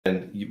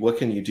what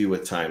can you do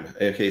with time?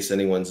 In case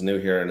anyone's new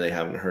here and they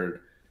haven't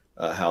heard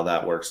how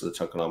that works, the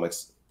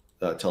tokenomics,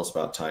 tell us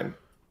about time.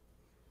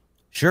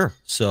 Sure.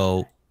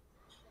 So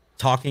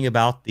talking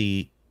about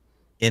the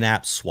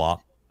in-app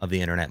swap of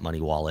the Internet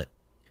Money Wallet,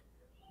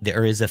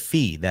 there is a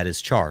fee that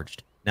is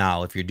charged.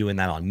 Now, if you're doing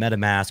that on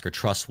Metamask or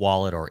Trust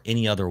Wallet or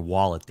any other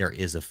wallet, there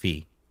is a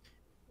fee.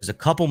 There's a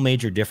couple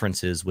major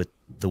differences with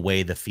the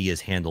way the fee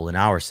is handled in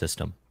our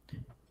system.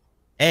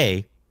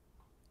 In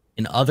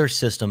other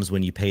systems,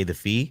 when you pay the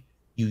fee,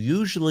 you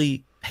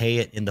usually pay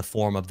it in the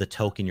form of the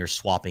token you're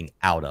swapping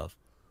out of.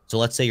 So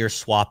let's say you're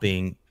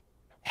swapping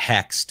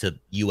Hex to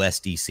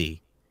USDC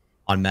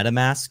on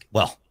MetaMask.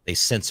 Well, they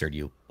censored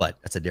you, but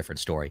that's a different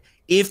story.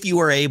 If you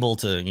were able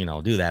to,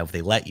 do that, if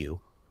they let you,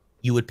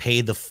 you would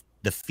pay the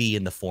fee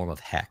in the form of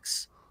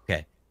Hex.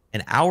 Okay.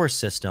 In our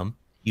system,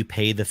 you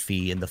pay the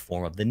fee in the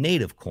form of the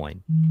native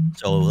coin.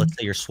 So let's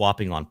say you're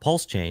swapping on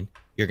Pulse Chain,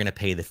 you're going to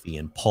pay the fee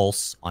in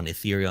Pulse. On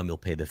Ethereum, you'll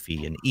pay the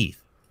fee in ETH.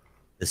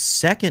 The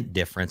second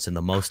difference, and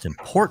the most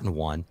important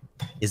one,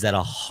 is that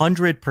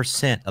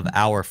 100% of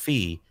our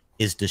fee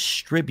is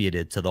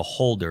distributed to the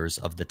holders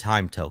of the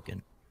time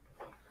token.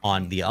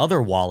 On the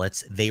other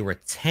wallets, they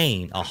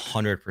retain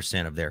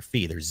 100% of their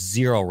fee. There's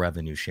zero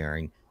revenue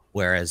sharing,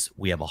 whereas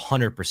we have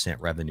 100%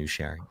 revenue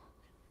sharing.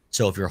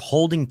 So if you're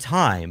holding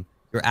time,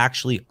 you're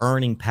actually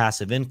earning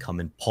passive income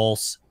in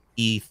Pulse,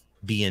 ETH,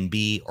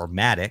 BNB, or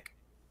Matic,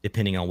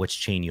 depending on which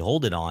chain you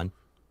hold it on.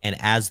 And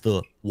as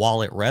the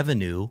wallet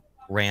revenue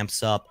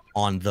ramps up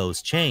on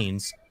those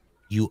chains,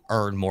 you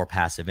earn more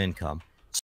passive income.